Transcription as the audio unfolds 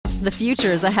The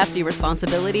future is a hefty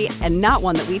responsibility and not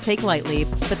one that we take lightly,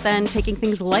 but then taking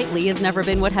things lightly has never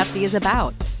been what Hefty is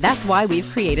about. That's why we've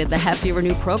created the Hefty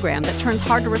Renew program that turns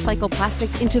hard-to-recycle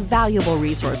plastics into valuable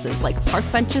resources like park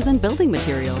benches and building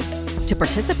materials. To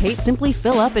participate, simply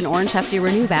fill up an orange Hefty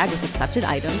Renew bag with accepted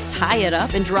items, tie it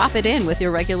up, and drop it in with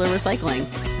your regular recycling.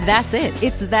 That's it.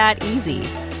 It's that easy.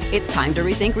 It's time to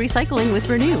rethink recycling with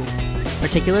Renew.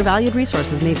 Particular valued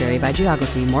resources may vary by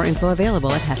geography. More info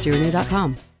available at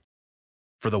heftyrenew.com.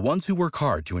 For the ones who work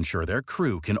hard to ensure their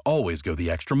crew can always go the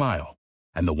extra mile,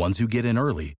 and the ones who get in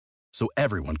early so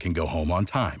everyone can go home on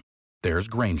time, there's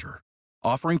Grainger,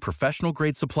 offering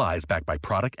professional-grade supplies backed by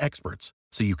product experts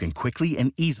so you can quickly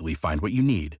and easily find what you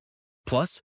need.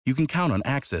 Plus, you can count on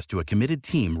access to a committed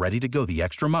team ready to go the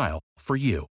extra mile for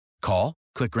you. Call,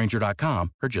 click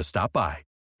Grainger.com, or just stop by.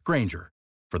 Grainger,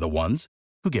 for the ones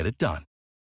who get it done.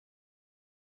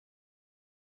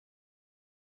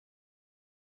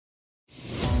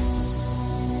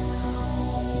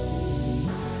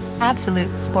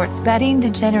 Absolute sports betting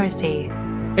degeneracy.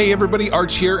 Hey everybody,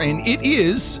 Arch here, and it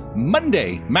is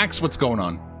Monday. Max, what's going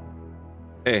on?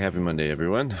 Hey, happy Monday,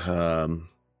 everyone. A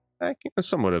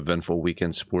somewhat eventful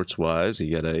weekend sports-wise.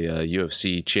 You got a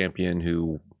UFC champion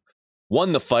who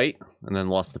won the fight and then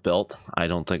lost the belt. I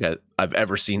don't think I've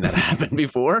ever seen that happen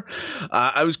before.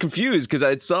 I was confused because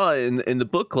I saw in the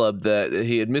book club that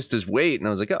he had missed his weight, and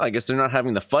I was like, oh, I guess they're not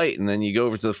having the fight. And then you go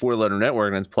over to the Four Letter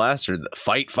Network and it's plastered,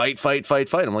 fight.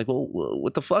 I'm like, well,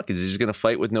 what the fuck? Is he just going to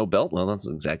fight with no belt? Well, that's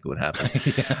exactly what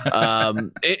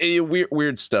happened.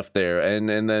 Weird stuff there. And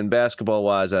then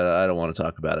basketball-wise, I don't want to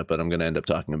talk about it, but I'm going to end up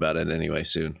talking about it anyway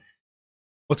soon.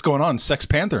 What's going on, Sex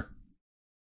Panther?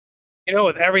 You know,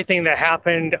 with everything that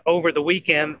happened over the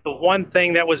weekend, the one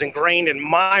thing that was ingrained in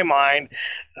my mind,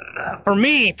 for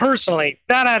me personally,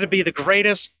 that had to be the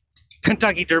greatest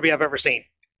Kentucky Derby I've ever seen.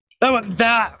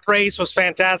 That race was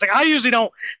fantastic. I usually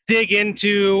don't dig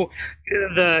into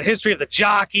the history of the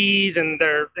jockeys and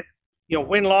their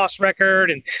win-loss record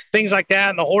and things like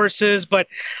that and the horses, but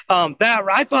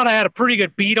I thought I had a pretty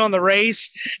good beat on the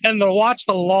race, and to watch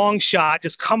the long shot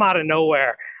just come out of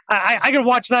nowhere. I could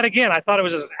watch that again. I thought it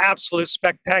was just an absolute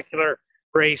spectacular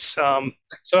race.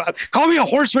 So call me a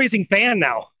horse racing fan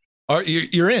now.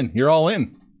 You're in. You're all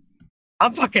in.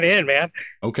 I'm fucking in, man.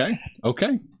 Okay.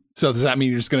 So does that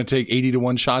mean you're just going to take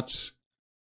 80-1 shots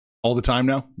all the time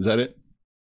now? Is that it?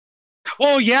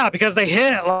 Well, yeah, because they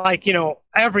hit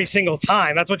every single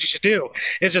time. That's what you should do,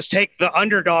 is just take the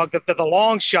underdog, the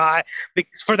long shot,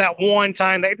 because for that one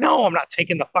time. No, I'm not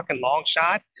taking the fucking long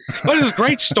shot. But it was a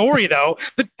great story, though.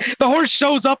 The horse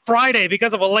shows up Friday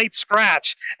because of a late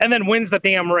scratch and then wins the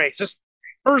damn race. Just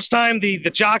first time the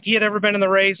jockey had ever been in the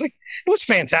race. It was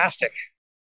fantastic.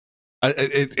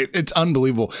 It's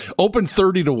unbelievable. Open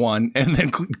 30-1 and then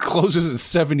closes at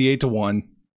 78-1,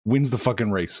 wins the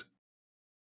fucking race.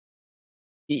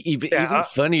 Even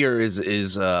funnier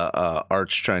is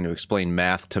Arch trying to explain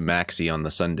math to Maxie on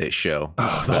the Sunday show.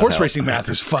 Oh, the horse racing math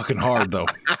is fucking hard, though.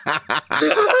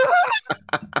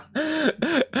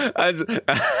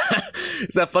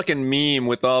 It's that fucking meme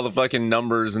with all the fucking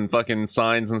numbers and fucking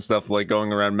signs and stuff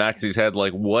going around Maxie's head.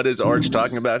 What is Arch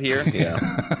talking about here? Yeah.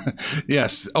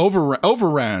 Yes,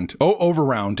 overround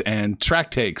and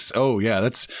track takes. Oh yeah,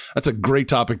 that's a great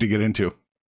topic to get into.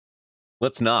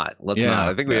 Let's not.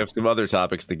 I think we have some other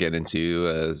topics to get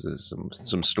into,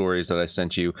 some stories that I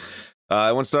sent you.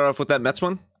 I want to start off with that Mets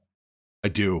one. I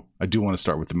do want to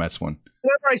start with the Mets one.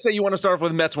 Whenever I say you want to start off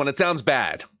with the Mets one, it sounds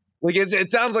bad.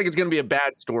 It sounds like it's going to be a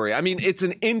bad story. I mean, it's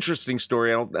an interesting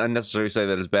story. I don't necessarily say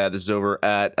that it's bad. This is over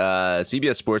at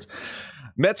CBS Sports.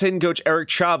 Mets hitting coach Eric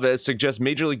Chavez suggests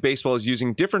Major League Baseball is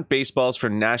using different baseballs for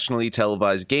nationally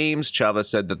televised games.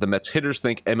 Chavez said that the Mets hitters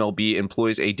think MLB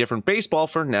employs a different baseball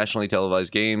for nationally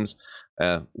televised games.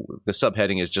 The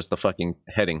subheading is just the fucking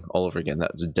heading all over again.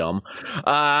 That's dumb.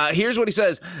 Here's what he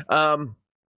says.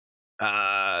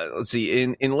 Let's see.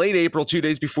 In late April, 2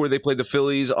 days before they played the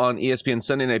Phillies on ESPN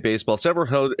Sunday Night Baseball,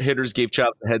 several hitters gave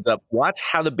Chavez a heads up. Watch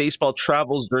how the baseball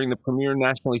travels during the premier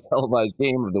nationally televised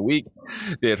game of the week.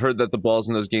 They had heard that the balls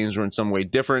in those games were in some way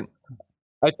different.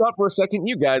 I thought for a second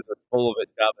you guys were full of it,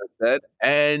 Chavez said.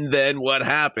 And then what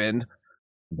happened?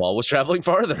 The ball was traveling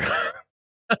farther.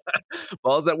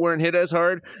 Balls that weren't hit as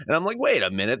hard. And I'm like, wait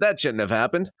a minute, that shouldn't have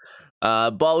happened.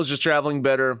 Ball was just traveling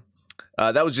better.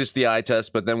 That was just the eye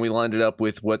test, but then we lined it up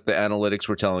with what the analytics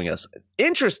were telling us.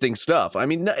 Interesting stuff. I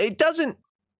mean, it doesn't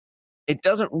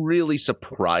really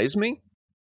surprise me,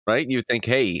 right? You think,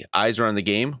 hey, eyes are on the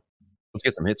game. Let's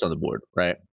get some hits on the board,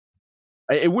 right?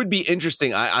 It would be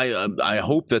interesting. I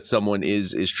hope that someone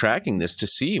is tracking this to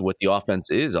see what the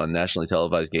offense is on nationally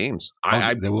televised games.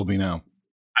 There will be now.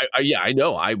 I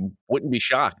know. I wouldn't be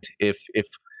shocked if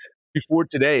before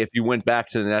today, if you went back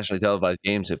to the nationally televised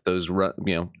games, if those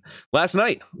last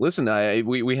night. Listen,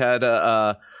 we had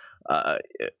a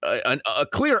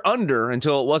clear under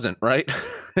until it wasn't, right?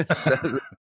 So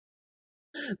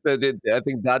I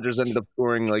think Dodgers ended up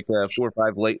scoring like 4 or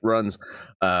 5 late runs.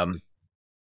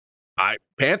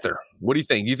 Panther, what do you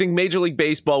think? Do you think Major League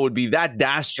Baseball would be that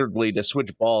dastardly to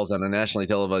switch balls on a nationally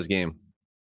televised game?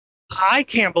 I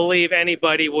can't believe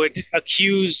anybody would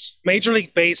accuse Major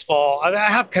League Baseball. I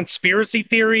have conspiracy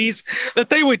theories that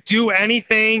they would do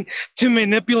anything to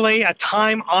manipulate a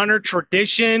time-honored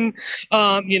tradition,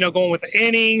 going with the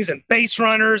innings and base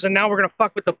runners, and now we're going to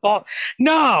fuck with the ball.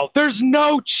 No, there's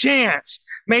no chance.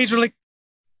 Major League,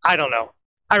 I don't know.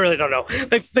 I really don't know.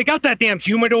 They got that damn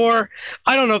humidor.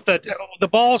 I don't know if the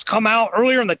balls come out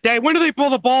earlier in the day. When do they pull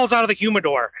the balls out of the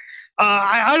humidor?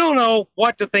 I don't know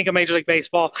what to think of Major League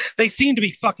Baseball. They seem to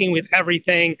be fucking with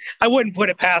everything. I wouldn't put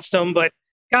it past them, but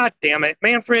god damn it,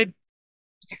 Manfred.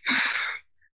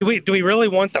 Do we really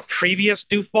want the previous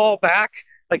doofball back?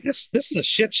 Like this is a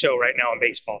shit show right now in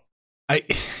baseball.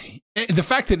 The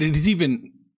fact that it is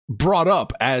even brought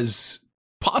up as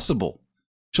possible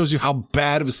shows you how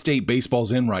bad of a state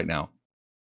baseball's in right now.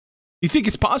 You think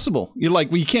it's possible? You're like,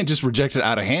 well, you can't just reject it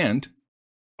out of hand.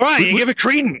 Right, you give it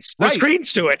credence. There's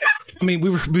credence to it. I mean,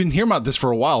 we've been hearing about this for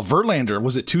a while. Verlander,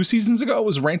 was it 2 seasons ago,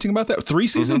 was ranting about that? 3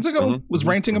 seasons ago was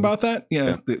ranting about that?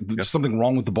 Yeah, there's something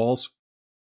wrong with the balls.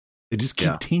 They just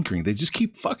keep tinkering. They just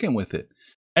keep fucking with it.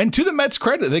 And to the Mets'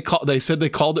 credit, they said they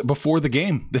called it before the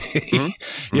game.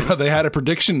 They had a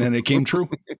prediction and it came true.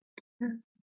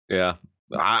 Yeah.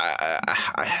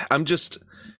 I'm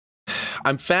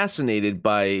fascinated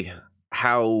by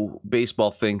how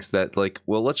baseball thinks that, like,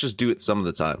 well, let's just do it some of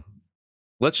the time.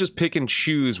 Let's just pick and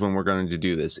choose when we're going to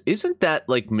do this. Isn't that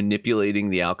like manipulating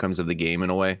the outcomes of the game in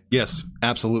a way? Yes,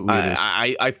 absolutely it is.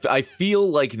 I feel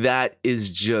like that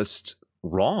is just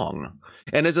wrong.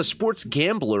 And as a sports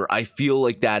gambler, I feel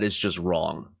like that is just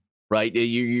wrong. Right?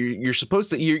 You're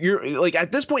supposed to, you're like,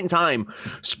 at this point in time,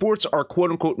 sports are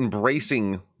quote unquote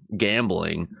embracing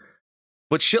gambling.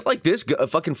 But shit like this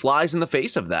fucking flies in the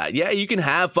face of that. Yeah, you can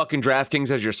have fucking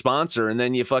DraftKings as your sponsor, and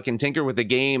then you fucking tinker with the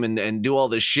game and do all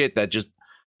this shit that just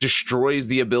destroys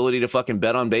the ability to fucking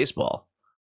bet on baseball.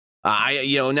 Now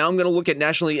I'm going to look at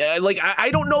nationally, I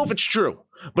don't know if it's true,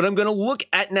 but I'm going to look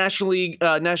at nationally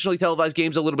televised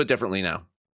games a little bit differently now.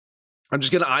 I'm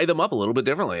just going to eye them up a little bit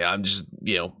differently. I'm just,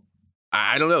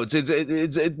 I don't know.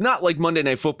 It's not like Monday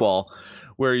Night Football,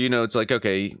 where, it's like,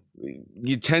 okay,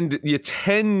 you tend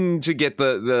to get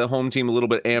the home team a little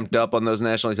bit amped up on those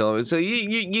nationally televised. So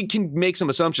you can make some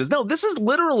assumptions. No, this is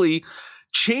literally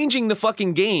changing the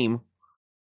fucking game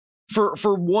for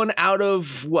 1 out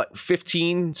of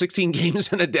 15, 16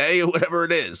 games in a day or whatever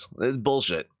it is. It's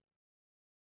bullshit.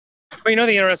 Well,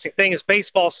 the interesting thing is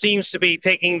baseball seems to be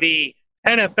taking the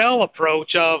NFL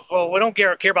approach of, well, we don't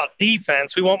care about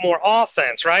defense. We want more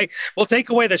offense, right? We'll take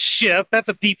away the shift. That's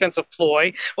a defensive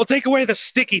ploy. We'll take away the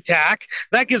sticky tack.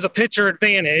 That gives a pitcher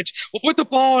advantage. We'll put the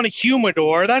ball in a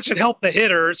humidor. That should help the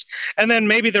hitters. And then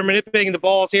maybe they're manipulating the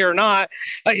balls here or not.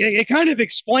 It kind of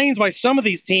explains why some of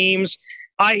these teams,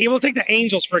 we'll take the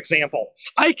Angels, for example.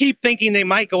 I keep thinking they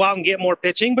might go out and get more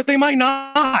pitching, but they might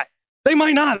not. They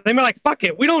might not. They might like, fuck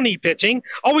it. We don't need pitching.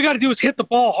 All we got to do is hit the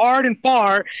ball hard and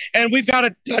far, and we've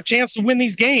got a chance to win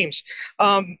these games.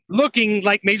 Looking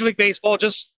like Major League Baseball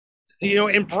just,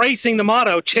 embracing the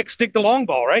motto, chicks dig the long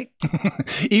ball, right?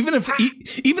 even if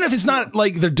it's not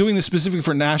like they're doing this specifically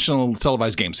for national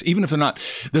televised games, even if they're not,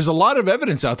 there's a lot of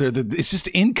evidence out there that it's just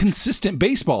inconsistent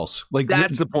baseballs. Like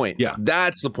that's the point. Yeah,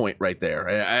 that's the point right there.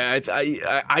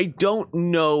 I don't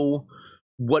know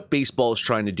what baseball is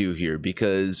trying to do here,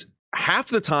 because half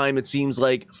the time it seems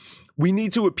like we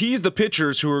need to appease the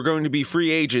pitchers who are going to be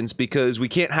free agents because we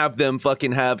can't have them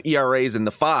fucking have ERAs in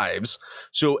the 5s.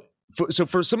 So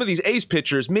for some of these ace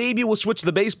pitchers, maybe we'll switch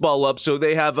the baseball up so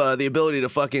they have the ability to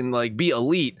fucking like be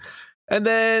elite. And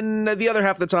then the other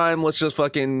half of the time, let's just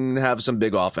fucking have some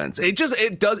big offense.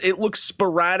 It looks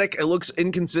sporadic. It looks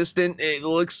inconsistent. It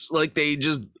looks like they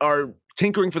just are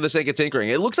tinkering for the sake of tinkering.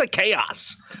 It looks like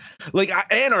chaos, like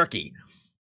anarchy.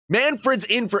 Manfred's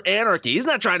in for anarchy. He's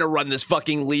not trying to run this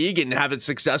fucking league and have it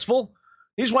successful.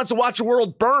 He just wants to watch the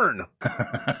world burn.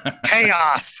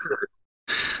 Chaos.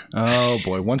 Oh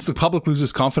boy! Once the public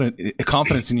loses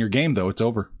confidence in your game, though, it's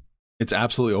over. It's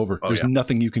absolutely over. There's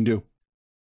nothing you can do.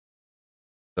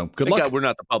 So good luck. God, we're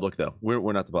not the public, though.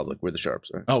 We're not the public. We're the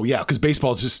Sharps. Right? Oh yeah, because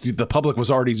baseball is just, the public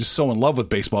was already just so in love with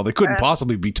baseball they couldn't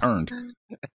possibly be turned.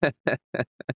 What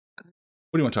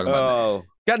do you want to talk about next?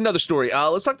 Got another story.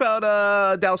 Let's talk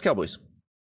about Dallas Cowboys.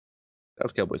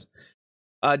 Dallas Cowboys.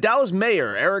 Dallas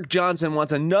Mayor Eric Johnson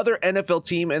wants another NFL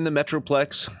team in the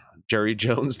Metroplex. Jerry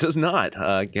Jones does not.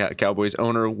 Cowboys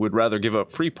owner would rather give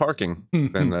up free parking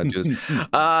than do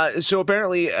this. So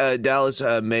apparently, Dallas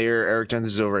Mayor Eric Johnson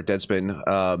is over at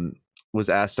Deadspin. Was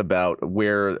asked about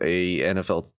where a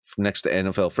next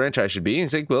NFL franchise should be, and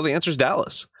he's like, "Well, the answer is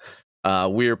Dallas.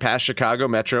 We're past Chicago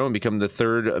Metro and become the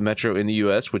third metro in the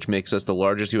U.S., which makes us the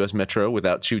largest U.S. metro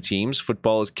without two teams.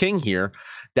 Football is king here.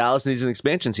 Dallas needs an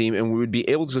expansion team, and we would be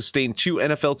able to sustain two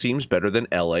NFL teams better than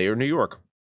L.A. or New York."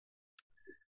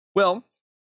 Well,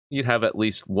 you'd have at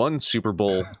least one Super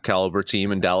Bowl caliber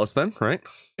team in Dallas then, right?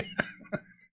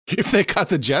 If they got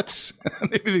the Jets,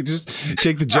 maybe they just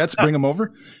take the Jets, bring them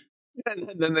over.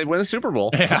 And then they win a Super Bowl.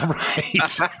 Yeah,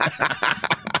 right.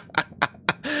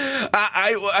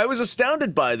 I was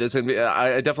astounded by this, and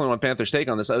I definitely want Panther's take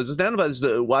on this. I was astounded by this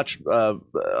to watch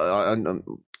on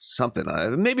something.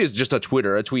 Maybe it's just a tweet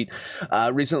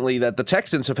recently that the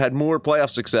Texans have had more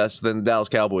playoff success than the Dallas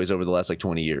Cowboys over the last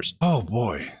 20 years. Oh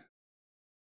boy.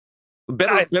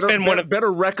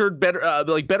 Better record,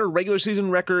 better regular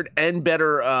season record, and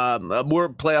better more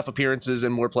playoff appearances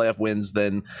and more playoff wins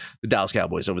than the Dallas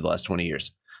Cowboys over the last 20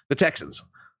 years. The Texans.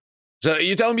 So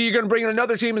you telling me you're going to bring in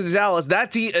another team into Dallas?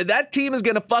 That team is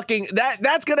going to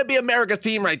that's going to be America's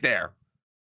team right there.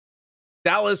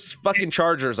 Dallas fucking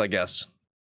Chargers, I guess.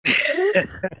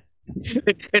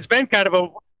 It's been kind of a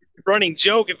running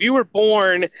joke. If you were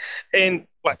born in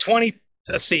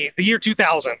the year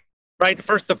 2000. Right,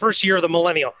 the first year of the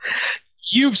millennial.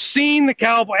 You've seen the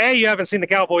Cowboys. A, you haven't seen the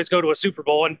Cowboys go to a Super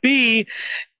Bowl, and B,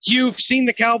 you've seen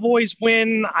the Cowboys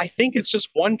win. I think it's just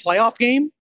one playoff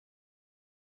game.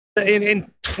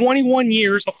 In 21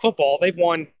 years of football, they've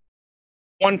won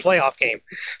one playoff game.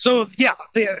 So yeah,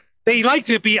 they like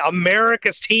to be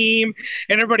America's team,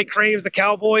 and everybody craves the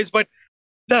Cowboys. But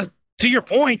to your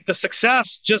point, the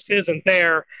success just isn't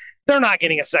there. They're not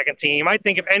getting a second team. I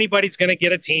think if anybody's going to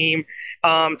get a team, it's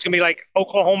going to be like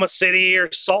Oklahoma City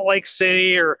or Salt Lake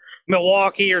City or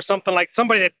Milwaukee or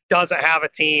somebody that doesn't have a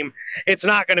team. It's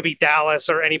not going to be Dallas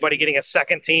or anybody getting a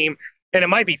second team. And it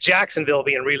might be Jacksonville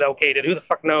being relocated. Who the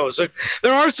fuck knows?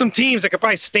 There are some teams that could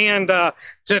probably stand to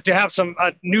have some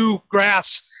new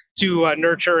grass to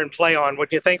nurture and play on. What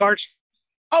do you think, Arch?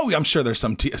 Oh, I'm sure there's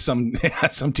some teams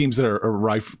that are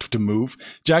rife to move.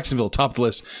 Jacksonville, top of the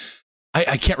list.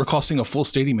 I can't recall seeing a full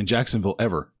stadium in Jacksonville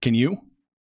ever. Can you?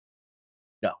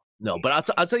 No.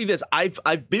 But I'll tell you this: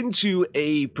 I've been to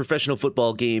a professional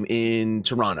football game in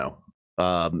Toronto,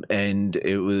 and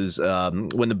it was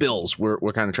when the Bills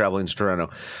were kind of traveling to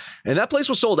Toronto, and that place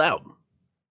was sold out.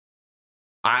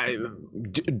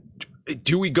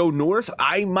 Do we go north?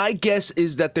 My guess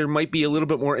is that there might be a little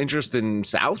bit more interest in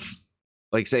south,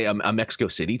 like say a Mexico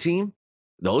City team.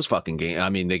 Those fucking games, I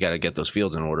mean, they got to get those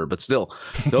fields in order, but still,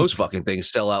 those fucking things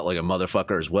sell out like a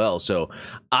motherfucker as well. So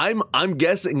I'm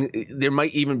guessing there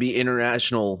might even be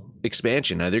international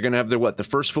expansion. They're going to have the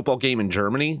first football game in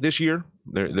Germany this year.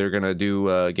 They're going to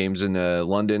do games in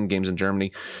London, games in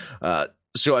Germany.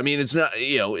 So I mean, it's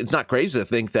not crazy to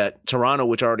think that Toronto,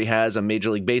 which already has a Major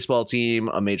League Baseball team,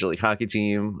 a Major League Hockey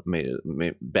team,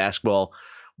 basketball.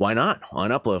 Why not? Why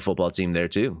not play a football team there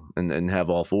too, and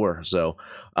have all four? So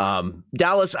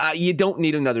Dallas, you don't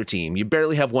need another team. You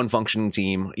barely have one functioning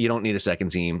team. You don't need a second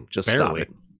team. Just barely.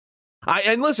 Stop it.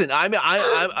 And listen, I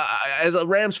as a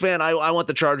Rams fan, I want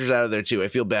the Chargers out of there too. I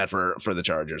feel bad for the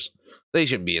Chargers. They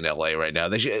shouldn't be in LA right now.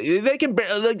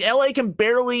 LA can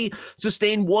barely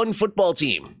sustain one football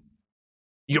team.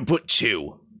 You put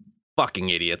two. Fucking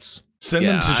idiots. Send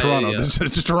them to Toronto.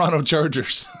 To Toronto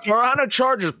Chargers. Toronto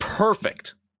Chargers,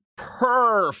 perfect.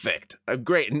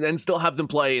 Great. And then still have them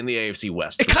play in the AFC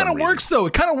West. It kind of works though.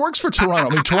 It kind of works for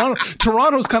Toronto. I mean,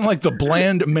 Toronto's kind of like the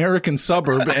bland American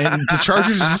suburb, and the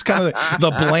Chargers is just kind of the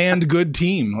bland good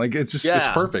team. Like it's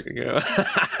perfect. Yeah.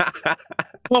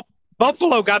 Well,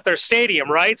 Buffalo got their stadium,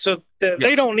 right? So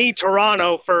they don't need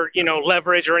Toronto for,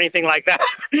 leverage or anything like that.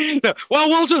 Well,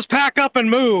 we'll just pack up and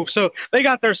move. So they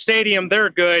got their stadium. They're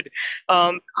good.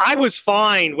 I was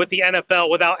fine with the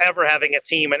NFL without ever having a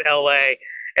team in LA.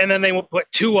 And then they will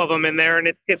put two of them in there. And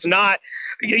it's not,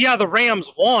 the Rams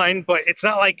won, but it's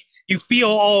not like you feel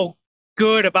all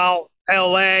good about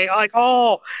LA. Like,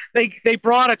 they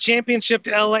brought a championship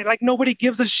to LA. Like, nobody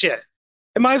gives a shit.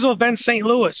 It might as well have been St.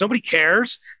 Louis. Nobody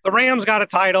cares. The Rams got a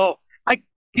title.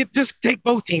 Just take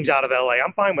both teams out of LA.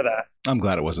 I'm fine with that. I'm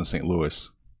glad it wasn't St.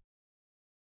 Louis.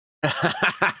 Oh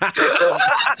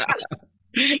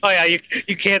yeah,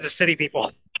 you Kansas City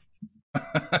people.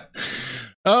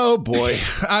 Oh boy.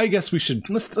 I guess we should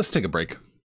let's take a break.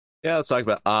 Yeah, let's talk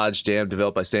about OddsJam,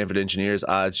 developed by Stanford engineers.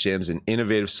 OddsJam is an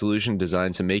innovative solution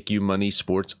designed to make you money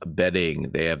sports betting.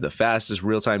 They have the fastest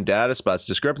real-time data, spots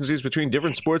discrepancies between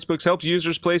different sportsbooks, helps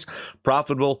users place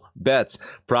profitable bets.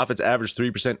 Profits average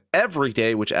 3% every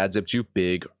day, which adds up to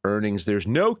big earnings. There's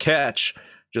no catch.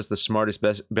 Just the smartest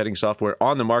betting software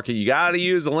on the market. You got to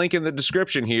use the link in the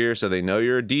description here so they know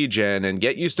you're a DGen and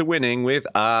get used to winning with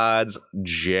OddsJam.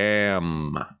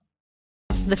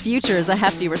 The future is a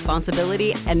hefty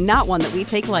responsibility and not one that we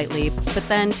take lightly, but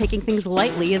then taking things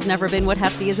lightly has never been what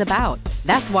Hefty is about.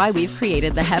 That's why we've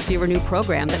created the Hefty Renew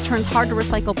program that turns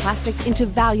hard-to-recycle plastics into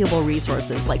valuable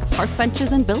resources like park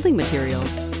benches and building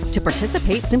materials. To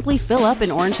participate, simply fill up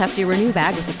an orange Hefty Renew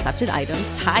bag with accepted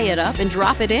items, tie it up, and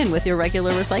drop it in with your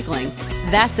regular recycling.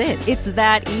 That's it. It's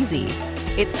that easy.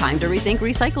 It's time to rethink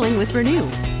recycling with Renew.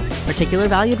 Particular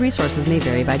valued resources may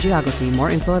vary by geography.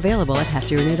 More info available at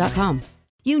heftyrenew.com.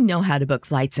 You know how to book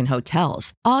flights and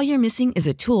hotels. All you're missing is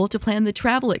a tool to plan the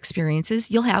travel experiences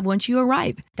you'll have once you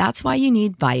arrive. That's why you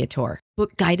need Viator.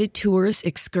 Book guided tours,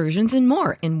 excursions, and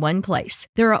more in one place.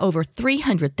 There are over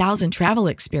 300,000 travel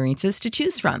experiences to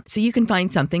choose from, so you can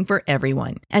find something for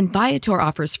everyone. And Viator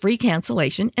offers free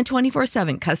cancellation and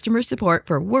 24/7 customer support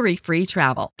for worry-free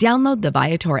travel. Download the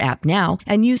Viator app now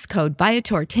and use code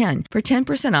Viator10 for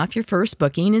 10% off your first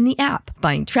booking in the app.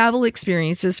 Find travel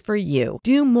experiences for you.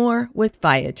 Do more with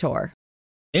Viator.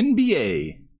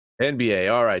 NBA.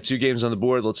 All right, 2 games on the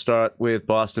board. Let's start with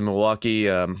Boston-Milwaukee.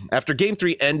 After Game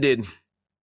 3 ended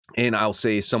in, I'll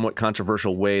say, a somewhat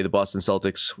controversial way, the Boston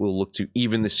Celtics will look to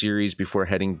even the series before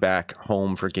heading back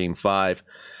home for Game 5.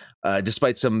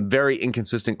 Despite some very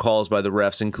inconsistent calls by the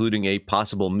refs, including a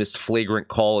possible missed flagrant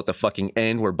call at the fucking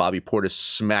end where Bobby Portis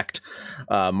smacked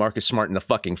Marcus Smart in the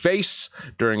fucking face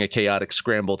during a chaotic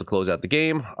scramble to close out the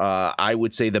game. I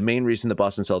would say the main reason the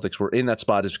Boston Celtics were in that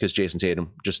spot is because Jason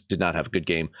Tatum just did not have a good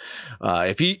game.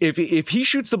 If he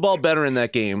shoots the ball better in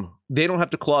that game, they don't have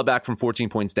to claw back from 14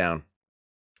 points down.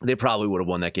 They probably would have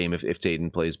won that game if Tatum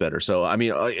plays better. So, I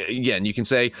mean, again, you can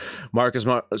say Marcus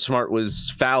Smart was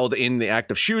fouled in the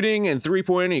act of shooting and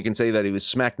three-pointer. You can say that he was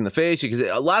smacked in the face. You can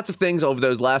say lots of things over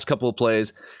those last couple of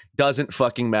plays. Doesn't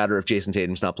fucking matter if Jason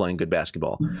Tatum's not playing good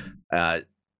basketball.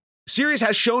 Series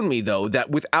has shown me, though, that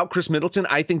without Chris Middleton,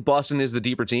 I think Boston is the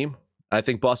deeper team. I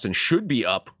think Boston should be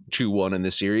up 2-1 in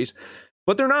this series,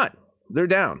 but they're not. They're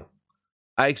down.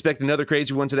 I expect another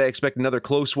crazy one today. I expect another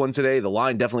close one today. The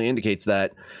line definitely indicates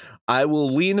that. I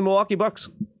will lean the Milwaukee Bucks.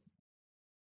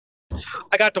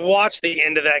 I got to watch the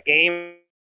end of that game.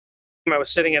 I was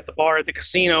sitting at the bar at the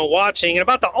casino watching, and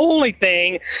about the only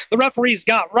thing the referees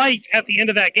got right at the end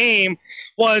of that game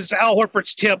was Al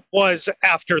Horford's tip was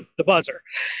after the buzzer.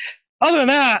 Other than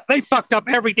that, they fucked up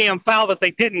every damn foul that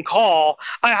they didn't call.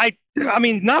 I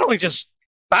mean, not only just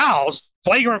fouls,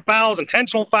 flagrant fouls,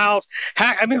 intentional fouls.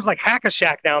 It was like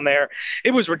hack-a-shack down there. It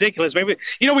was ridiculous. Maybe,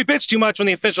 we bitch too much when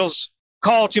the officials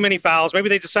call too many fouls. Maybe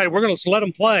they decided we're going to let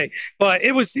them play. But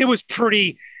it was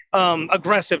pretty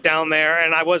aggressive down there,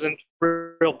 and I wasn't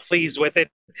real pleased with it.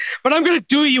 But I'm going to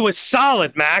do you a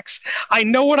solid, Max. I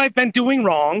know what I've been doing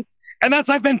wrong, and that's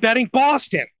I've been betting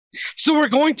Boston. So we're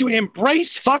going to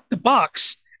embrace fuck the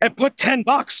Bucks and put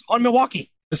 $10 on Milwaukee.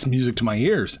 It's music to my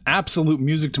ears. Absolute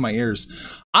music to my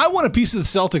ears. I want a piece of the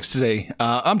Celtics today.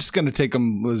 I'm just going to take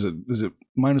them. Is it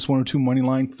 -102 money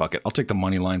line? Fuck it. I'll take the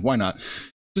money line. Why not?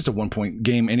 Just a 1-point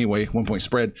game anyway. 1-point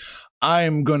spread.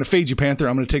 I'm going to fade you, Panther.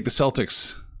 I'm going to take the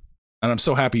Celtics. And I'm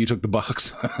so happy you took the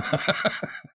Bucks.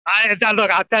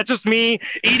 Look, that's just me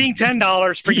eating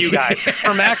 $10 for you guys.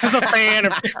 For Max as a fan,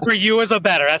 and for you as a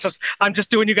bettor. I'm just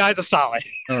doing you guys a solid.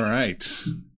 All right.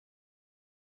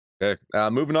 Okay.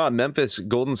 Moving on, Memphis,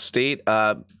 Golden State.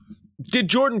 Did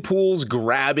Jordan Poole's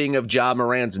grabbing of Ja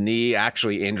Morant's knee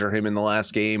actually injure him in the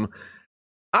last game?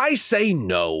 I say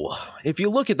no. If you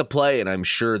look at the play, and I'm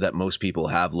sure that most people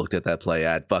have looked at that play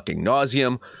ad fucking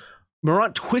nauseum,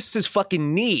 Morant twists his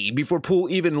fucking knee before Poole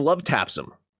even love taps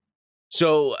him.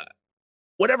 So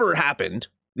whatever happened,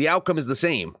 the outcome is the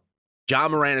same. Ja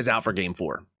Morant is out for game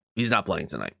 4. He's not playing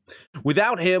tonight.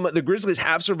 Without him, the Grizzlies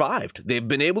have survived. They've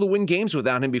been able to win games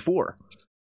without him before.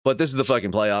 But this is the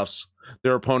fucking playoffs.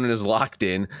 Their opponent is locked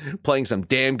in, playing some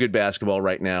damn good basketball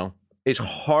right now. It's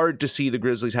hard to see the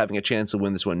Grizzlies having a chance to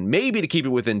win this one. Maybe to keep it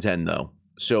within 10, though.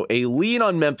 So a lean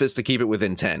on Memphis to keep it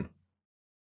within 10.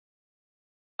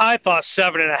 I thought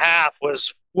 7.5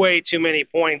 was way too many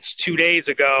points 2 days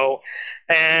ago.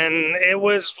 And it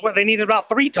was, they needed about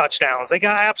 3 touchdowns. They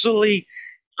got absolutely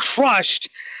crushed.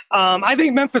 I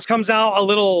think Memphis comes out a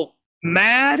little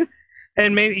mad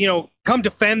and maybe, come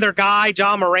defend their guy,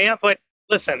 Ja Morant. But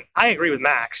listen, I agree with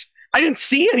Max. I didn't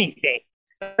see anything.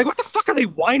 Like, what the fuck are they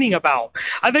whining about?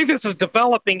 I think this is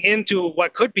developing into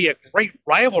what could be a great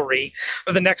rivalry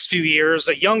for the next few years.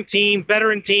 A young team,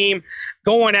 veteran team,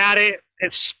 going at it.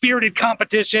 It's spirited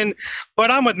competition. But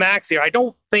I'm with Max here. I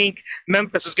don't think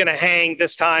Memphis is going to hang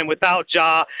this time without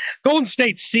Ja. Golden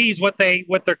State sees what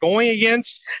they're going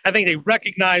against. I think they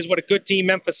recognize what a good team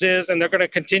Memphis is, and they're going to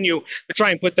continue to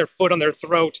try and put their foot on their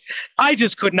throat. I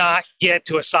just could not get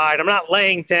to a side. I'm not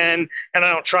laying 10, and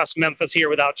I don't trust Memphis here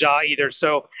without Ja either.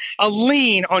 So I'll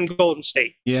lean on Golden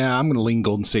State. Yeah, I'm going to lean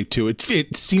Golden State too.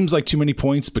 It seems like too many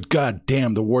points, but god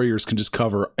damn, the Warriors can just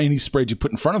cover any spread you put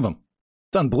in front of them.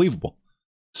 It's unbelievable.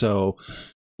 So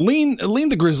lean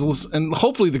the Grizzlies, and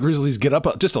hopefully the Grizzlies get up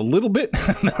just a little bit.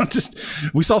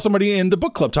 We saw somebody in the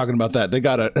book club talking about that. They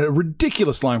got a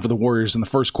ridiculous line for the Warriors in the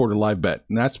first quarter live bet,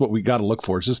 and that's what we got to look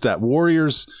for. It's just that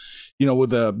Warriors,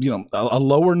 with a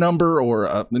lower number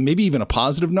or maybe even a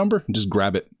positive number, just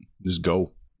grab it, just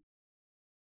go.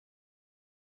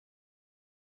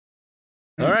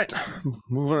 All right,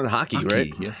 moving on to hockey,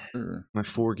 right? Yes, sir. My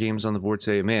 4 games on the board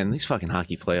say, man, these fucking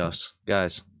hockey playoffs,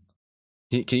 guys.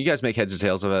 Can you guys make heads or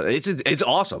tails of it? It's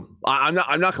awesome. I'm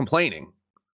not complaining.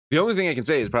 The only thing I can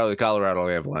say is probably the Colorado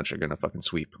Avalanche are going to fucking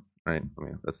sweep, right? I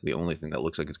mean, that's the only thing that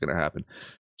looks like it's going to happen.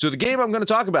 So the game I'm going to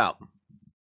talk about,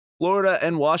 Florida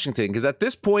and Washington, because at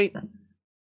this point,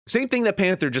 same thing that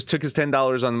Panther just took his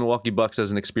 $10 on the Milwaukee Bucks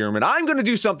as an experiment. I'm going to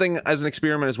do something as an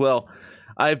experiment as well.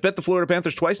 I've bet the Florida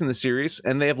Panthers twice in this series,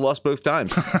 and they have lost both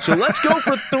times. So let's go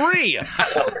for 3.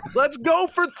 Let's go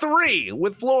for 3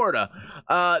 with Florida.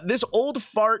 This old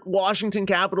fart Washington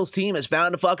Capitals team has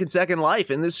found a fucking second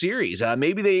life in this series.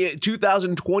 Maybe the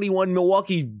 2021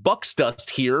 Milwaukee Bucks dust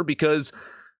here because,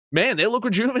 man, they look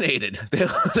rejuvenated.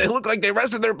 They look like they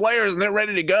rested their players and they're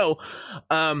ready to go.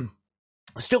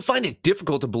 I still find it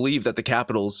difficult to believe that the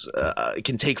Capitals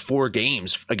can take 4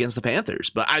 games against the Panthers,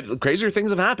 but crazier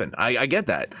things have happened. I get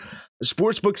that. The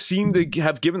sportsbooks seem to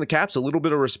have given the Caps a little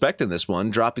bit of respect in this one,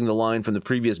 dropping the line from the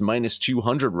previous minus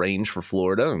 200 range for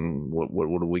Florida. And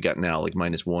what do we got now? Like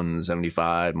minus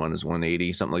 175, minus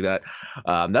 180, something like that.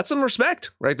 That's some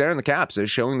respect right there in the Caps. They're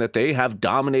showing that they have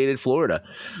dominated Florida.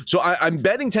 So I'm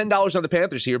betting $10 on the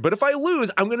Panthers here. But if I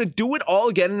lose, I'm going to do it all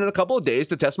again in a couple of days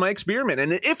to test my experiment.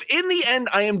 And if in the end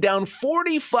I am down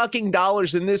 $40 fucking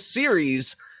in this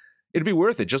series, it'd be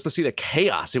worth it just to see the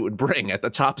chaos it would bring at the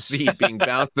top seed being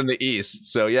bounced in the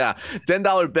East. So, yeah,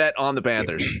 $10 bet on the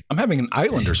Panthers. I'm having an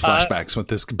Islanders flashbacks with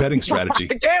this betting strategy.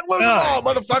 I can't lose it all,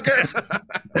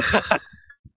 motherfucker.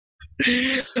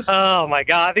 Oh, my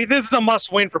God. This is a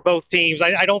must-win for both teams.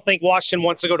 I don't think Washington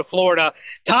wants to go to Florida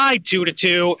tied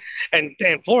 2-2, and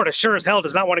Florida sure as hell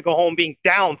does not want to go home being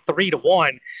down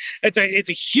 3-1. It's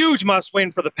a huge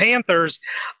must-win for the Panthers.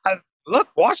 Look,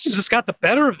 Washington's just got the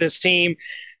better of this team.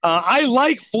 I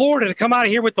like Florida to come out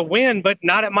of here with the win, but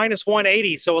not at minus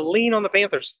 180. So a lean on the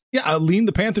Panthers. Yeah, I'll lean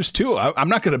the Panthers too. I'm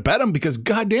not going to bet them because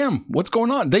goddamn, what's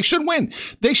going on? They should win.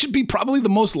 They should be probably the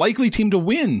most likely team to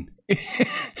win.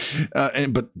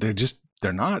 But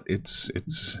they're not.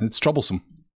 It's troublesome.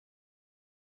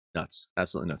 Nuts.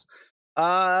 Absolutely nuts.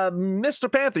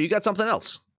 Mr. Panther, you got something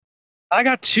else? I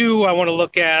got 2 I want to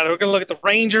look at. We're going to look at the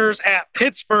Rangers at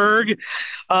Pittsburgh.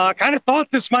 Kind of thought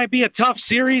this might be a tough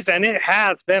series, and it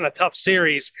has been a tough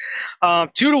series.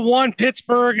 2-1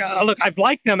 Pittsburgh. Look, I've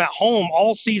liked them at home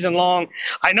all season long.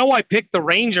 I know I picked the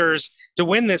Rangers to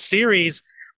win this series,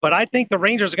 but I think the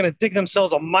Rangers are going to dig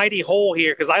themselves a mighty hole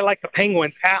here because I like the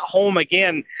Penguins at home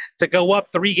again to go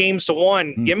up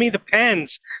 3-1. Give me the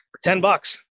Pens for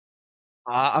 $10.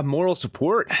 A moral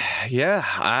support. Yeah,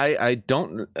 I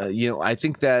don't, I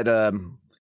think that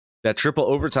that triple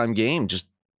overtime game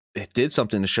it did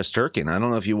something to Shesterkin. I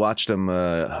don't know if you watched him.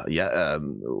 What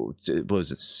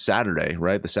was it, Saturday,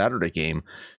 right? The Saturday game.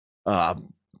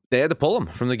 They had to pull him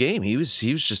from the game. He was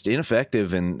just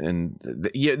ineffective, and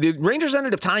the Rangers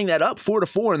ended up tying that up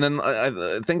 4-4, and then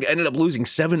I think ended up losing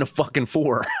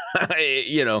 7-4.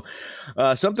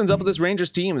 Something's up with this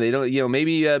Rangers team. They don't,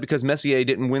 maybe because Messier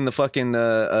didn't win the fucking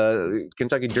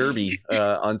Kentucky Derby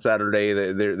on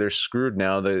Saturday, they're screwed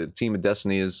now. The team of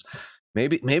destiny is.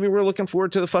 Maybe we're looking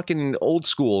forward to the fucking old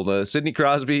school, the Sidney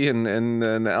Crosby and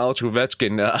Alex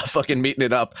Ovechkin fucking meeting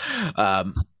it up.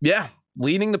 Yeah.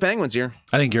 Leading the Penguins here.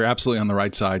 I think you're absolutely on the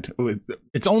right side.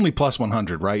 It's only plus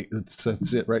 100, right?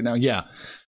 That's it right now. Yeah.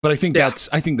 But I think that's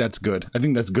good. I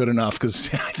think that's good enough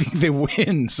because I think they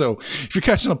win. So if you're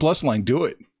catching a plus line, do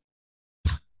it.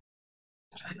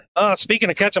 Speaking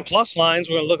of catching plus lines,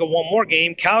 we're going to look at one more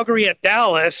game. Calgary at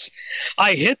Dallas.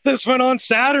 I hit this one on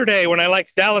Saturday when I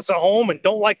liked Dallas at home and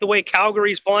don't like the way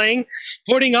Calgary's playing,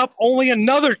 putting up only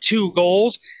another 2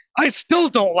 goals. I still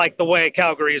don't like the way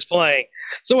Calgary is playing.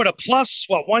 So at a plus,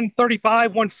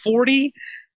 135, 140,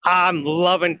 I'm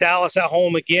loving Dallas at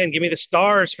home again. Give me the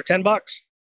Stars for $10.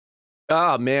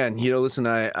 Oh man, listen,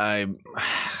 I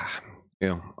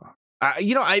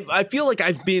feel like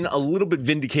I've been a little bit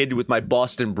vindicated with my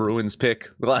Boston Bruins pick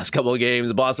the last couple of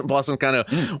games. Boston kind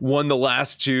of won the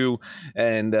last two,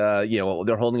 and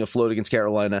they're holding afloat against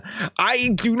Carolina. I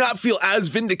do not feel as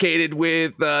vindicated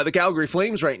with the Calgary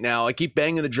Flames right now. I keep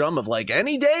banging the drum of like,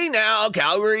 any day now,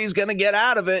 Calgary's gonna get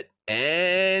out of it.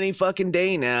 Any fucking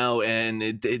day now, and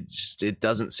it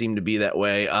doesn't seem to be that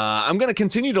way. I'm gonna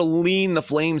continue to lean the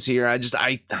Flames here.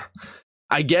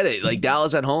 I get it. Like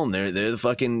Dallas at home, they're the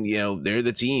fucking, they're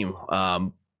the team.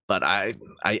 But I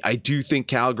do think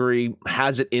Calgary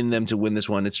has it in them to win this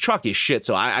one. It's chalky as shit,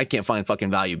 so I can't find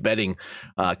fucking value betting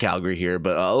Calgary here,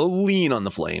 but I'll lean on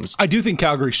the Flames. I do think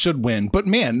Calgary should win, but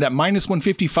man, that minus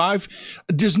 155,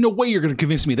 there's no way you're going to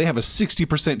convince me they have a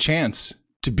 60% chance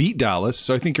to beat Dallas.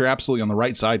 So I think you're absolutely on the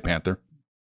right side, Panther.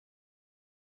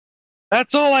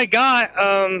 That's all I got.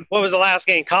 What was the last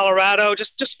game? Colorado.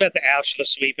 Just bet the Avs for the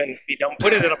sweep, and if you don't,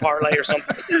 put it in a parlay or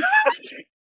something.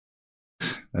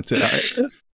 That's it.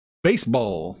 Right.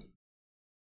 Baseball.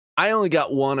 I only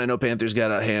got one. I know Panthers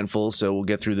got a handful, so we'll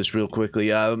get through this real quickly.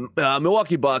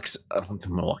 Milwaukee Brewers,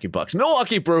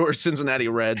 Cincinnati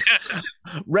Reds.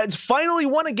 Reds finally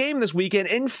won a game this weekend.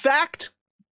 In fact,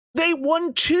 they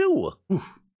won 2,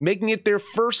 making it their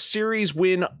first series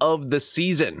win of the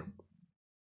season.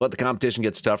 But the competition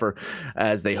gets tougher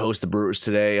as they host the Brewers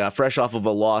today. Fresh off of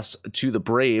a loss to the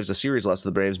Braves, a series loss to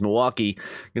the Braves, Milwaukee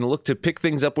going to look to pick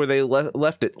things up where they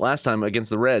left it last time against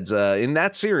the Reds. In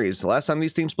that series, the last time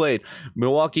these teams played,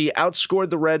 Milwaukee outscored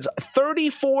the Reds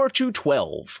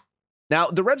 34-12. Now,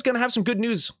 the Reds going to have some good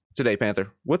news today,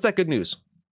 Panther. What's that good news?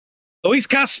 Luis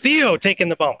Castillo taking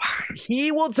the bump.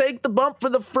 He will take the bump for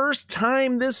the first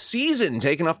time this season,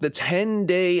 taking off the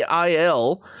 10-day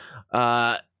IL.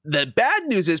 The bad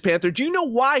news is, Panther, do you know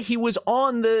why he was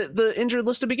on the injured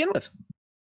list to begin with?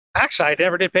 Actually, I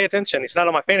never did pay attention. He's not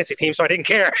on my fantasy team, so I didn't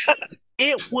care.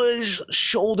 It was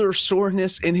shoulder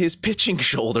soreness in his pitching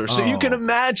shoulder. So you can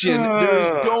imagine there's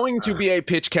going to be a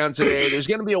pitch count today. There's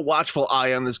going to be a watchful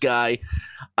eye on this guy.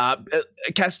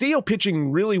 Castillo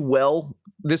pitching really well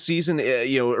this season,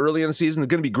 early in the season, is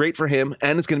going to be great for him,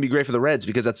 and it's going to be great for the Reds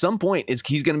because at some point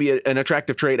he's going to be an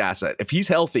attractive trade asset. If he's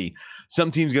healthy,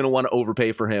 some team's going to want to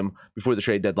overpay for him before the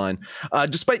trade deadline.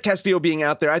 Despite Castillo being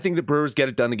out there, I think the Brewers get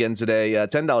it done again today.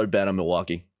 $10 bet on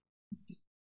Milwaukee.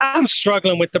 I'm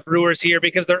struggling with the Brewers here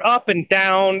because they're up and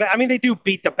down. I mean, they do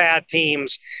beat the bad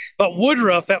teams, but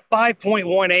Woodruff at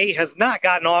 5.18 has not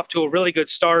gotten off to a really good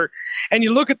start. And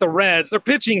you look at the Reds, their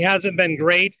pitching hasn't been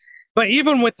great. But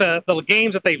even with the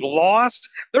games that they've lost,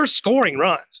 they're scoring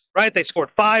runs, right? They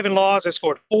scored 5 and lost. They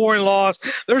scored 4 and lost.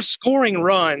 They're scoring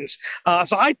runs.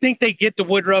 So I think they get to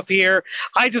Woodruff here.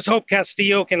 I just hope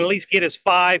Castillo can at least get his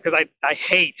 5 because I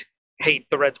hate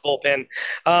the Reds bullpen.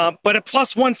 But at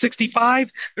plus 165,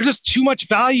 there's just too much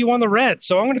value on the Reds.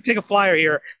 So I'm going to take a flyer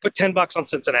here, put $10 on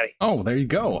Cincinnati. Oh, there you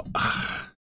go.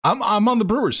 I'm on the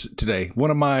Brewers today. One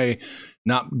of my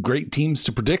not great teams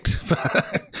to predict,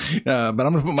 but I'm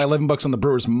going to put my $11 on the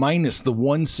Brewers minus the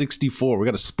 164. We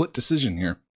got a split decision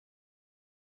here.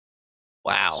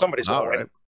 Wow. Somebody's all right.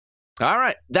 All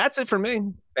right. That's it for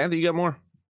me. Anthony, you got more?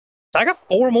 I got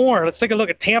 4 more. Let's take a look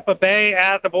at Tampa Bay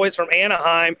at the boys from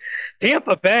Anaheim.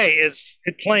 Tampa Bay is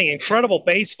playing incredible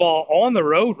baseball on the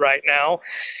road right now.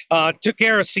 Took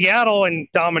care of Seattle in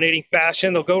dominating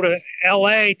fashion. They'll go to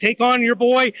L.A., take on your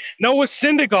boy Noah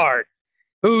Syndergaard,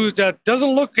 who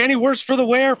doesn't look any worse for the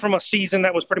wear from a season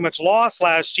that was pretty much lost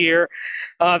last year.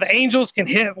 The Angels can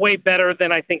hit way better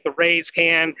than I think the Rays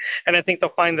can, and I think they'll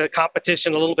find the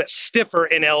competition a little bit stiffer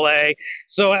in L.A.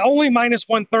 So at only minus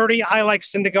 130, I like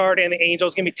Syndergaard and the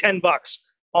Angels. Give me $10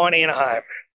 on Anaheim.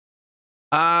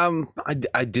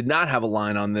 I did not have a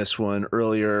line on this one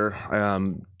earlier.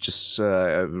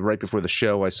 Right before the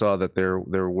show, I saw that there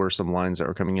were some lines that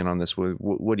were coming in on this.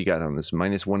 What do you got on this?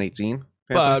 Minus 118?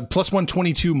 Plus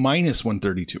 122, minus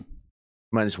 132.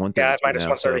 Minus 130. Yeah, minus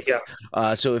 130. Yeah.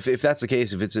 So if that's the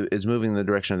case, if it's moving in the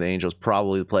direction of the Angels,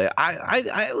 probably the play.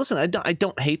 Listen. I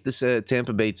don't hate this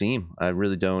Tampa Bay team. I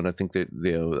really don't. I think that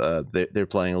they're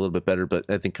playing a little bit better, but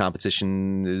I think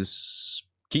competition is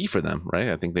key for them, right?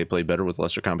 I think they play better with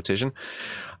lesser competition.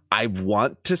 I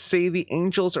want to say the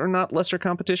Angels are not lesser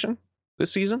competition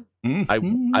this season.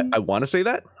 Mm-hmm. I want to say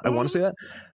that.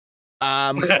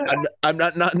 I'm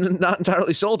not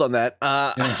entirely sold on that.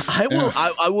 I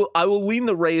will lean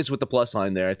the Rays with the plus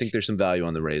line there. I think there's some value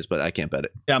on the Rays, but I can't bet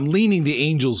it. Yeah, I'm leaning the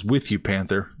Angels with you,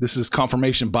 Panther. This is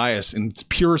confirmation bias in its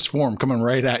purest form coming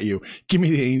right at you.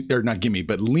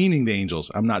 Leaning the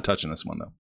Angels. I'm not touching this one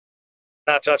though.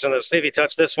 Not touching this. See if you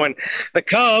touch this one. The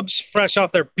Cubs, fresh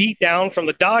off their beatdown from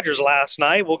the Dodgers last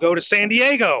night, will go to San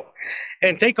Diego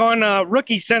and take on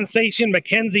rookie sensation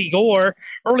Mackenzie Gore.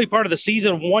 Early part of the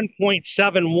season,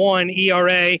 1.71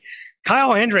 ERA.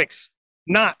 Kyle Hendricks,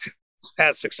 not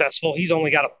as successful. He's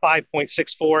only got a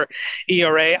 5.64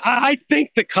 ERA. I think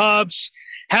the Cubs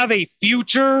have a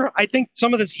future. I think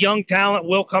some of this young talent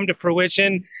will come to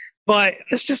fruition. But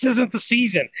this just isn't the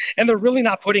season, and they're really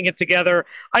not putting it together.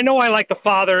 I know I like the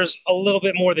Fathers a little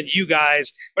bit more than you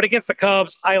guys, but against the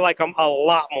Cubs, I like them a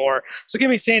lot more. So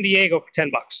give me San Diego for $10.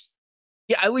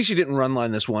 Yeah, at least you didn't run line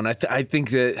this one. I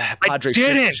think that Padres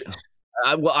didn't.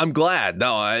 Well, I'm glad.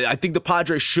 No, I think the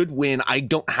Padres should win. I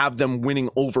don't have them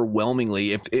winning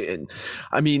overwhelmingly.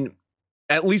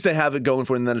 At least I have it going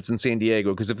for them that it's in San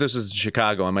Diego, because if this is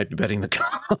Chicago, I might be betting the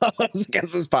Cubs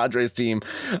against this Padres team.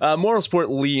 Moral Sport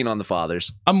lean on the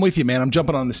Fathers. I'm with you, man. I'm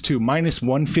jumping on this too. Minus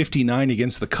 159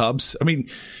 against the Cubs. I mean,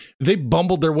 they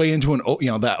bumbled their way into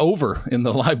that over in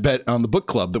the live bet on the book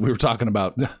club that we were talking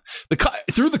about.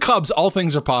 Through the Cubs, all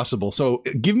things are possible. So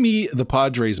give me the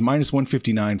Padres minus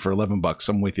 159 for $11.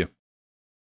 I'm with you.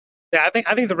 Yeah,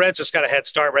 I think the Reds just got a head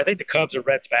start, but I think the Cubs are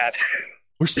Reds bad.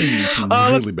 We're seeing some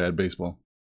really bad baseball.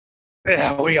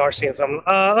 Yeah, we are seeing some.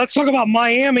 Let's talk about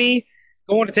Miami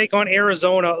going to take on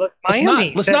Arizona.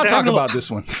 Let's not talk about this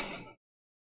one.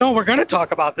 No, we're going to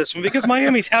talk about this one because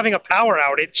Miami's having a power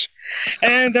outage,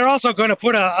 and they're also going to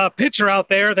put a pitcher out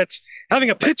there that's having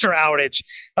a pitcher outage.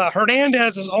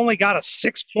 Hernandez has only got a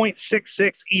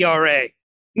 6.66 ERA.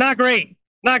 Not great.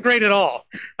 Not great at all.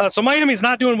 So Miami's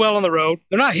not doing well on the road.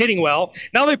 They're not hitting well.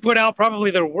 Now they put out probably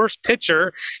their worst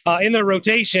pitcher in their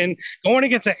rotation, going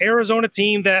against an Arizona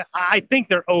team that I think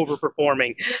they're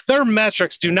overperforming. Their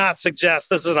metrics do not suggest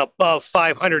this is an above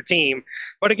 500 team.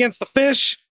 But against the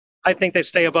Fish, I think they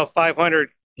stay above 500.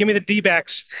 Give me the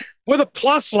D-backs with a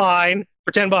plus line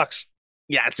for $10.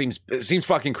 Yeah, it seems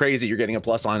fucking crazy you're getting a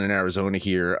plus line in Arizona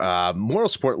here. Moral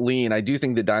Sport lean. I do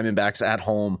think the Diamondbacks at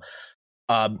home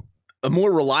a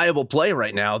more reliable play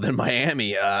right now than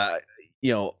Miami. I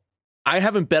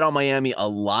haven't bet on Miami a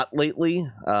lot lately,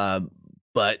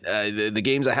 but the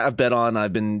games I have bet on,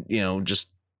 I've been,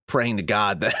 just praying to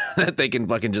God that they can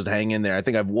fucking just hang in there. I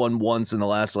think I've won once in the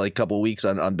last couple of weeks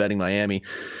on betting Miami.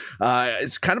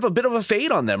 It's kind of a bit of a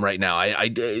fade on them right now.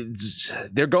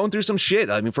 They're going through some shit.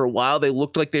 I mean, for a while they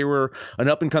looked like they were an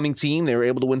up and coming team. They were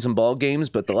able to win some ball games,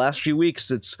 but the last few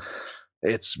weeks it's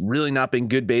really not been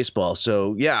good baseball.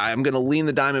 So yeah, I'm going to lean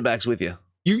the Diamondbacks with you.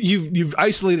 You've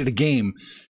isolated a game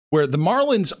where the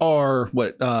Marlins are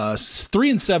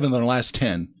 3-7 in their last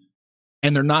 10,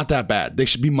 and they're not that bad. They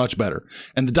should be much better.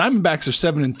 And the Diamondbacks are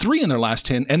 7-3 in their last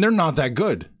 10, and they're not that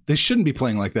good. They shouldn't be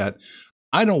playing like that.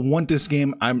 I don't want this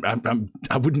game. I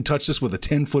wouldn't touch this with a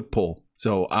 10-foot pole.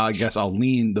 So I guess I'll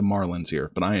lean the Marlins here,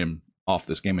 but I am off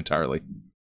this game entirely.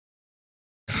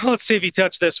 Let's see if you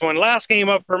touch this one. Last game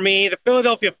up for me, the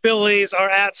Philadelphia Phillies are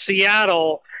at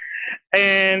Seattle.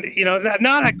 And,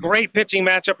 not a great pitching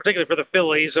matchup, particularly for the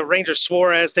Phillies. Ranger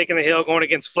Suarez taking the hill, going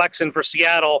against Flexen for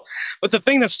Seattle. But the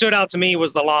thing that stood out to me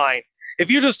was the line. If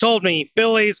you just told me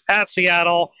Phillies at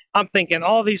Seattle, I'm thinking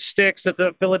all these sticks that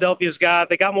the Philadelphia's got,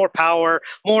 they got more power,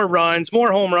 more runs,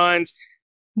 more home runs.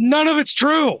 None of it's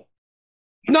true.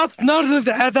 None of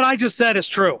that I just said is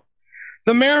true.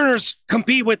 The Mariners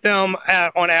compete with them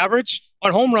on average,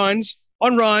 on home runs,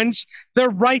 on runs.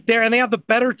 They're right there, and they have the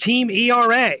better team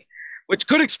ERA, which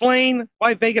could explain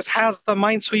why Vegas has the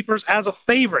Minesweepers as a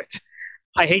favorite.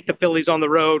 I hate the Phillies on the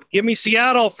road. Give me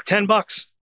Seattle for $10.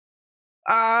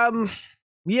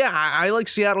 Yeah, I like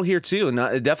Seattle here too.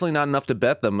 Definitely not enough to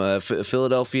bet them.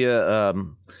 Philadelphia.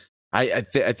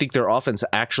 I think their offense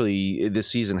actually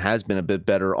this season has been a bit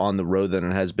better on the road than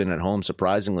it has been at home,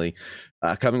 surprisingly.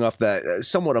 Coming off that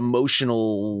somewhat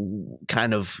emotional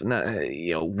kind of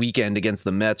weekend against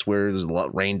the Mets, where there's a lot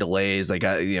of rain delays. They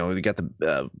got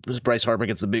the Bryce Harper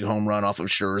gets the big home run off of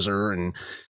Scherzer, and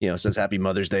says Happy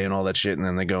Mother's Day and all that shit, and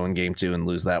then they go in game 2 and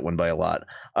lose that one by a lot.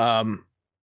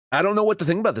 I don't know what to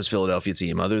think about this Philadelphia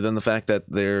team, other than the fact that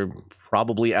they're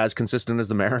probably as consistent as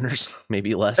the Mariners,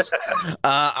 maybe less.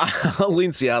 I'll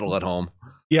lean Seattle at home.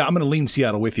 Yeah, I'm going to lean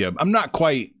Seattle with you. I'm not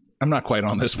quite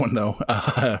on this one, though.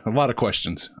 A lot of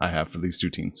questions I have for these two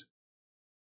teams.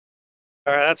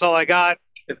 All right, that's all I got.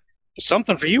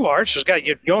 Something for you, Arch.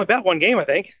 You only bet one game, I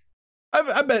think.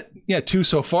 I bet, 2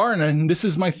 so far, and then this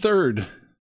is my third.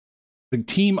 The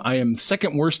team I am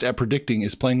second worst at predicting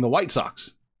is playing the White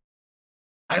Sox.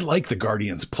 I like the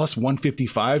Guardians plus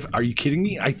 155. Are you kidding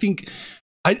me? I think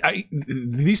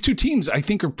these two teams I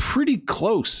think are pretty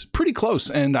close.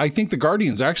 And I think the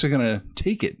Guardians are actually going to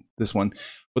take it, this one.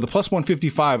 With a plus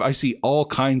 155, I see all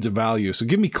kinds of value. So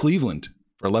give me Cleveland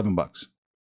for $11.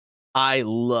 I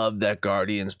love that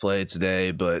Guardians play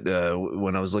today, but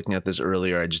when I was looking at this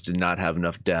earlier, I just did not have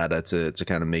enough data to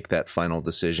kind of make that final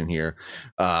decision here.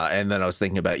 And then I was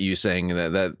thinking about you saying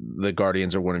that the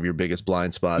Guardians are one of your biggest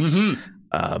blind spots.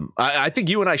 Mm-hmm. I think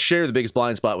you and I share the biggest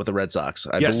blind spot with the Red Sox.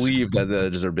 I believe that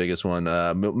is their biggest one.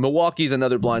 Milwaukee's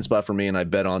another blind spot for me, and I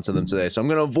bet onto them today. So I'm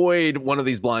going to avoid one of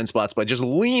these blind spots by just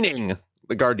leaning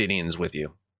the Guardians with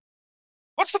you.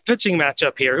 What's the pitching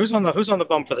matchup here? Who's on the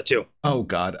bump for the two? Oh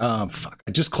God, fuck!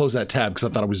 I just closed that tab because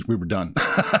I thought we were done.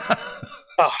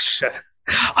 Oh shit!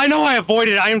 I know I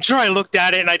avoided it. I'm sure I looked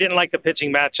at it and I didn't like the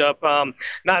pitching matchup.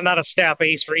 Not a staff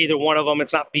ace for either one of them.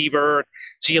 It's not Bieber,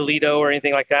 Giolito, or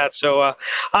anything like that. So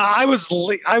I was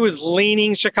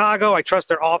leaning Chicago. I trust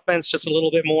their offense just a little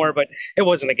bit more, but it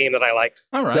wasn't a game that I liked.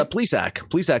 All right.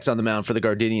 Plesac's on the mound for the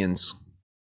Guardians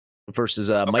versus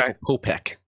Michael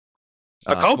Kopech.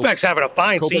 Kopech's having a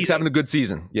fine season. Kopech's having a good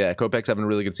season. Yeah, Kopech's having a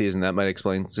really good season. That might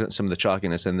explain some of the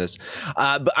chalkiness in this.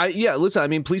 Listen, I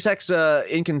mean, Plesac's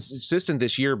inconsistent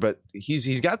this year, but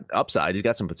he's got upside. He's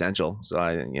got some potential. So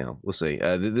we'll see.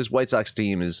 This White Sox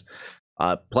team is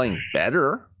playing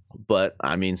better, but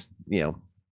I mean,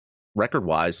 record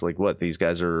wise, like what, these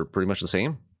guys are pretty much the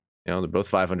same. They're both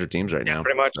 500 teams right now.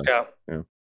 Pretty much. So, yeah.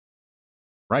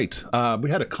 Right. We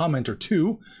had a comment or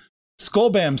two.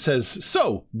 Skullbam says,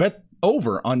 so bet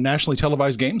over on nationally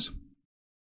televised games?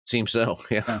 Seems so.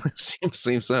 Yeah.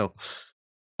 Seems so.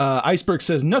 Iceberg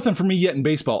says, nothing for me yet in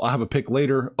baseball. I'll have a pick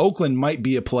later. Oakland might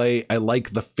be a play. I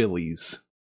like the Phillies.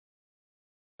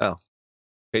 Oh.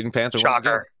 Peyton Panther.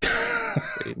 Shocker.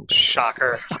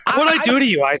 Shocker. What'd I do to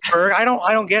you, Iceberg? I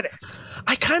don't get it.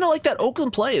 I kind of like that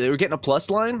Oakland play. They were getting a plus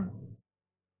line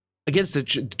against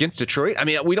Detroit. I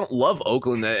mean, we don't love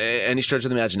Oakland any stretch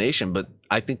of the imagination, but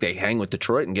I think they hang with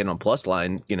Detroit and get on plus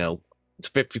line. It's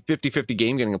 50-50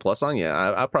 game getting a plus line. Yeah,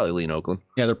 I'll probably lean Oakland.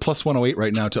 Yeah, they're plus 108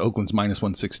 right now to Oakland's minus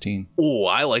 116. Oh,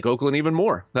 I like Oakland even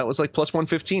more. That was like plus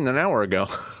 115 an hour ago.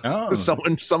 Oh.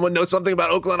 Someone knows something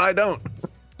about Oakland I don't.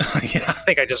 Yeah. I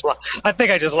think I just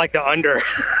like the under.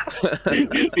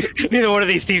 Neither one of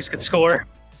these teams can score.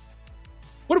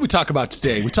 What did we talk about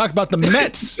today? We talked about the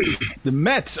Mets. The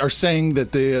Mets are saying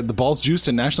that the ball's juiced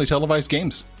in nationally televised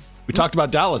games. We talked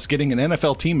about Dallas getting an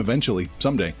NFL team eventually,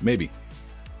 someday, maybe.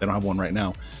 They don't have one right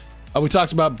now. We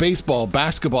talked about baseball,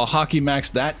 basketball, hockey, Max.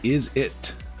 That is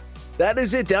it. That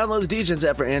is it. Download the DJs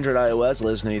app for Android, iOS.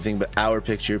 Let us know anything but our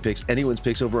picks, your picks, anyone's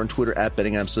picks over on Twitter at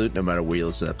Betting Absolute. No matter where you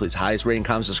listen to that, please highest rating,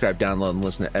 comment, subscribe, download, and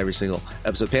listen to every single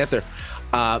episode. Panther,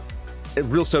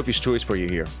 real Sophie's choice for you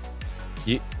here.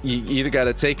 You either got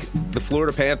to take the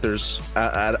Florida Panthers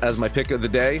as my pick of the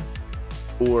day,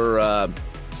 or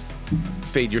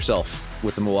fade yourself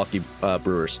with the Milwaukee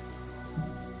Brewers.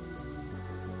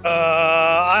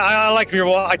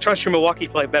 I trust your Milwaukee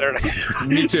play better than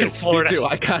Me too. Me too.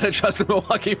 I kind of trust the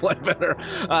Milwaukee play better.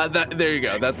 There you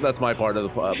go. That's my part of the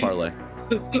parlay.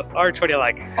 Arch, what do you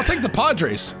like? I'll take the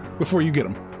Padres before you get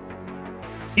them.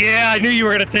 Yeah, I knew you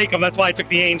were going to take them. That's why I took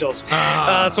the Angels.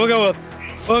 So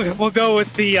we'll go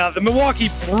with the Milwaukee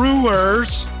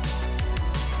Brewers,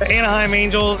 the Anaheim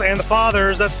Angels, and the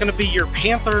Fathers. That's going to be your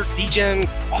Panther Degen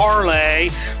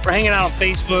parlay. We're hanging out on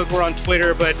Facebook. We're on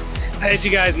Twitter, but as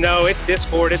you guys know, it's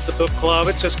Discord, it's the book club.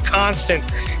 It's just constant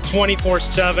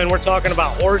 24/7. We're talking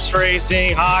about horse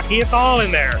racing, hockey. It's all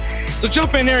in there. So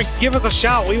jump in there and give us a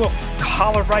shout. We will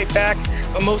holler right back.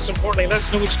 But most importantly, let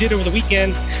us know what you did over the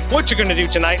weekend, what you're going to do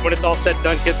tonight when it's all said and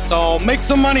done, kids. So make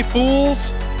some money,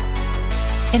 fools.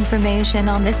 Information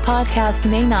on this podcast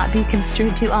may not be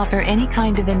construed to offer any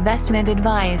kind of investment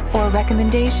advice or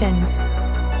recommendations.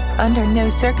 Under no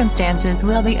circumstances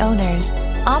will the owners,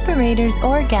 operators,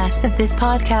 or guests of this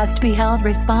podcast be held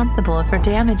responsible for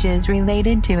damages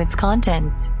related to its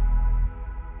contents.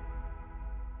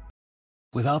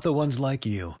 Without the ones like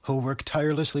you, who work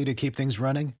tirelessly to keep things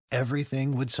running,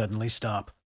 everything would suddenly stop.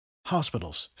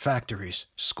 Hospitals, factories,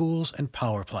 schools, and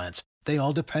power plants, they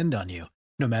all depend on you.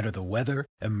 No matter the weather,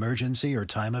 emergency, or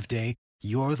time of day,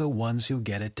 you're the ones who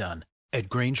get it done. At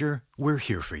Grainger, we're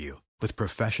here for you with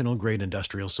professional-grade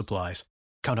industrial supplies.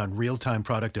 Count on real-time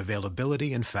product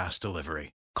availability and fast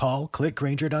delivery. Call, click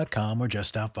Grainger.com, or just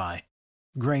stop by.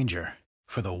 Grainger,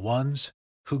 for the ones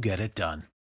who get it done.